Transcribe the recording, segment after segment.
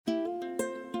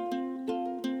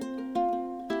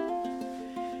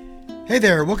Hey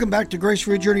there, welcome back to Grace for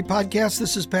Your Journey podcast.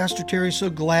 This is Pastor Terry. So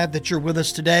glad that you're with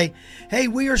us today. Hey,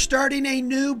 we are starting a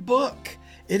new book.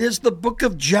 It is the book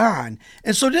of John.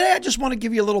 And so today I just want to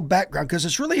give you a little background because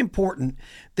it's really important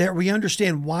that we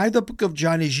understand why the book of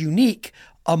John is unique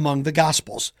among the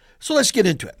Gospels. So let's get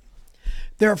into it.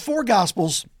 There are four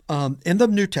Gospels in the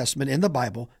New Testament, in the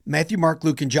Bible: Matthew, Mark,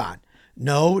 Luke, and John.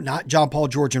 No, not John, Paul,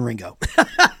 George, and Ringo.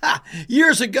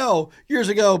 Years ago,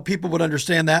 people would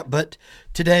understand that, but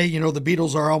today, the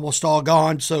Beatles are almost all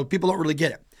gone, so people don't really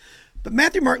get it. But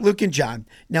Matthew, Mark, Luke, and John.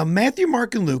 Now, Matthew,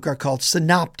 Mark, and Luke are called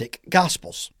synoptic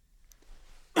gospels.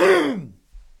 What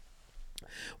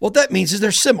that means is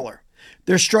they're similar.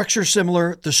 Their structure is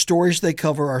similar. The stories they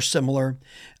cover are similar.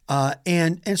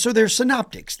 And so they're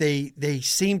synoptics. They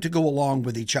seem to go along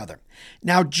with each other.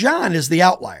 Now, John is the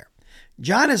outlier.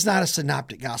 John is not a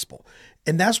synoptic gospel,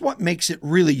 and that's what makes it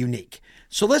really unique.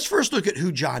 So let's first look at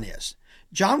who John is.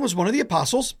 John was one of the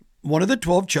apostles, one of the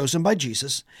 12 chosen by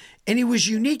Jesus, and he was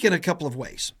unique in a couple of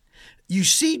ways. You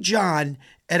see John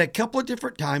at a couple of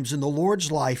different times in the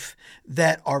Lord's life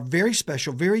that are very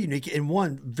special, very unique, and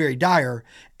one very dire,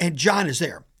 and John is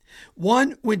there.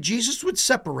 One, when Jesus would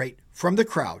separate from the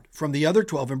crowd, from the other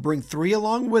 12, and bring 3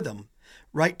 along with him,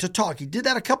 right, to talk. He did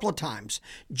that a couple of times.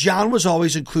 John was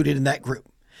always included in that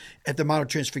group. At the Mount of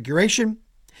Transfiguration,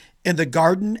 in the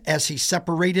garden, as he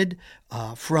separated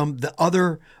from the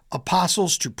other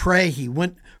apostles to pray, he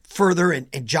went further and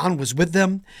John was with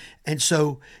them. And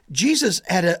so Jesus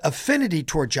had an affinity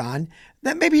toward John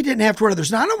that maybe he didn't have toward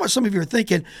others. Now, I know what some of you are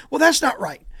thinking. Well, that's not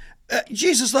right.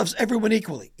 Jesus loves everyone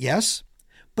equally. Yes.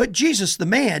 But Jesus, the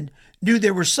man, knew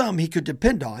there were some he could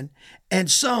depend on and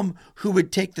some who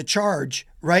would take the charge,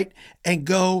 right, and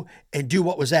go and do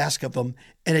what was asked of them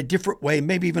in a different way,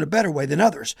 maybe even a better way than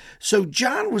others. So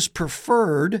John was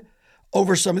preferred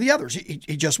over some of the others.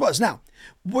 He just was. Now,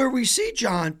 where we see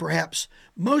John perhaps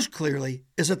most clearly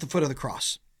is at the foot of the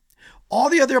cross. All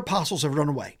the other apostles have run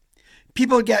away.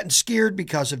 People had gotten scared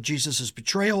because of Jesus'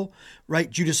 betrayal, right?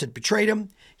 Judas had betrayed him.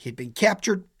 He'd been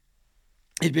captured.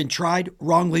 He'd been tried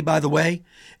wrongly, by the way,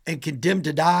 and condemned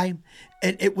to die.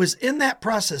 And it was in that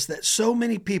process that so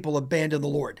many people abandoned the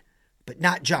Lord, but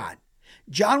not John.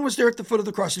 John was there at the foot of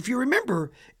the cross. If you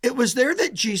remember, it was there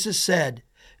that Jesus said,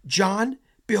 "John,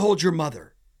 behold your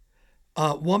mother.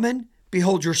 Woman,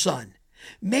 behold your son."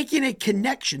 Making a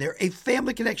connection there, a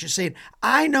family connection, saying,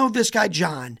 I know this guy,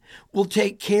 John, will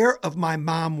take care of my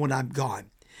mom when I'm gone.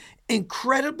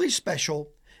 Incredibly special,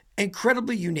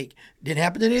 incredibly unique. Didn't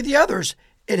happen to any of the others.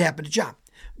 It happened to John.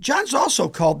 John's also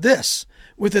called this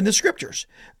within the scriptures,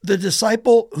 the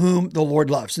disciple whom the Lord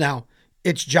loves. Now,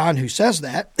 it's John who says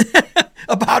that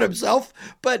about himself,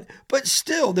 but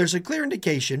still there's a clear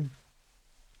indication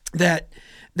that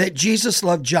Jesus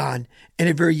loved John in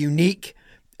a very unique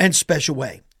and special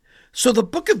way. So the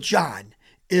book of John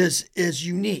is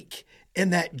unique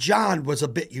in that John was a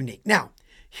bit unique. Now,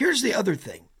 here's the other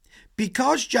thing.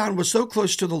 Because John was so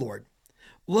close to the Lord,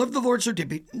 loved the Lord so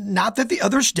deeply, not that the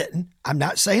others didn't, I'm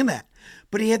not saying that,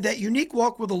 but he had that unique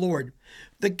walk with the Lord.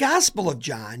 The Gospel of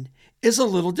John is a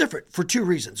little different for 2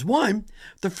 reasons. One,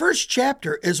 the first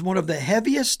chapter is one of the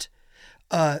heaviest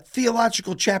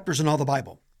theological chapters in all the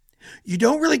Bible. You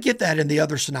don't really get that in the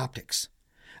other synoptics.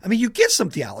 I mean, you get some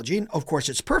theology, and of course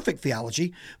it's perfect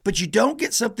theology, but you don't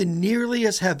get something nearly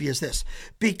as heavy as this.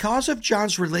 Because of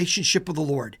John's relationship with the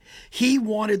Lord, he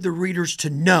wanted the readers to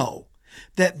know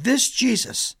that this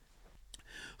Jesus,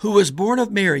 who was born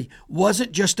of Mary,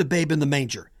 wasn't just a babe in the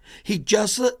manger. He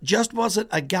just wasn't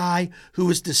a guy who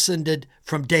was descended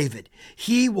from David.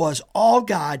 He was all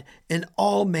God and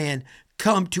all man,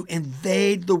 come to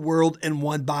invade the world in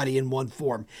one body, in one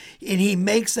form. And he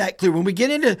makes that clear. When we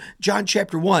get into John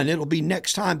chapter 1, it'll be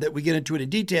next time that we get into it in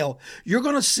detail, you're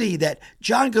going to see that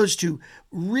John goes to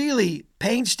really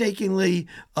painstakingly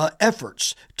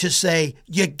efforts to say,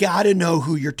 you got to know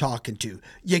who you're talking to.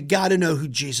 You got to know who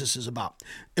Jesus is about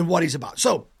and what he's about.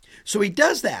 So he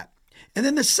does that. And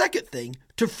then the second thing,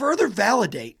 to further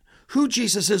validate who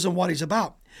Jesus is and what he's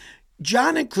about,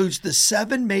 John includes the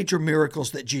 7 major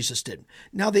miracles that Jesus did.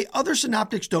 Now, the other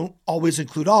synoptics don't always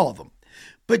include all of them,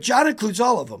 but John includes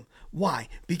all of them. Why?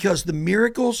 Because the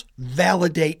miracles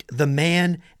validate the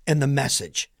man and the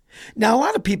message. Now, a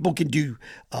lot of people can do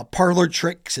parlor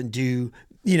tricks and do,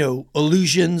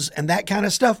 illusions and that kind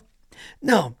of stuff.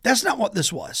 No, that's not what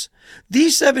this was.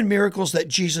 These 7 miracles that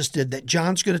Jesus did that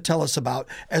John's going to tell us about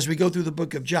as we go through the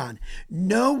book of John,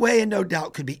 no way and no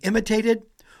doubt could be imitated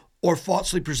or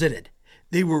falsely presented.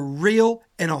 They were real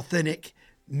and authentic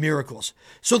miracles.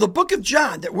 So the book of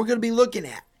John that we're going to be looking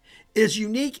at is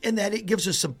unique in that it gives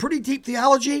us some pretty deep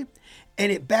theology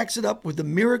and it backs it up with the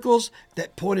miracles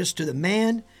that point us to the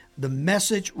man, the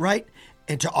message, right?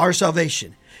 And to our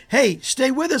salvation. Hey,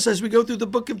 stay with us as we go through the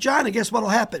book of John, and guess what will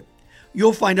happen?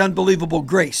 You'll find unbelievable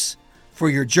grace for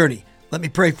your journey. Let me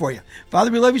pray for you.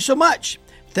 Father, we love you so much.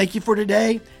 Thank you for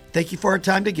today. Thank you for our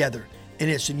time together. And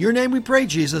it's in your name we pray,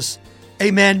 Jesus.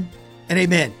 Amen and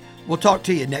amen. We'll talk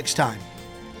to you next time.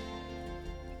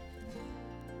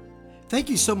 Thank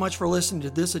you so much for listening to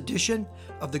this edition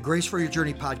of the Grace for Your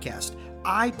Journey podcast.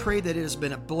 I pray that it has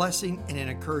been a blessing and an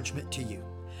encouragement to you.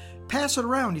 Pass it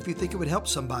around if you think it would help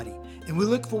somebody. And we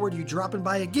look forward to you dropping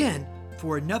by again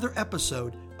for another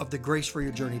episode of the Grace for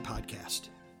Your Journey podcast.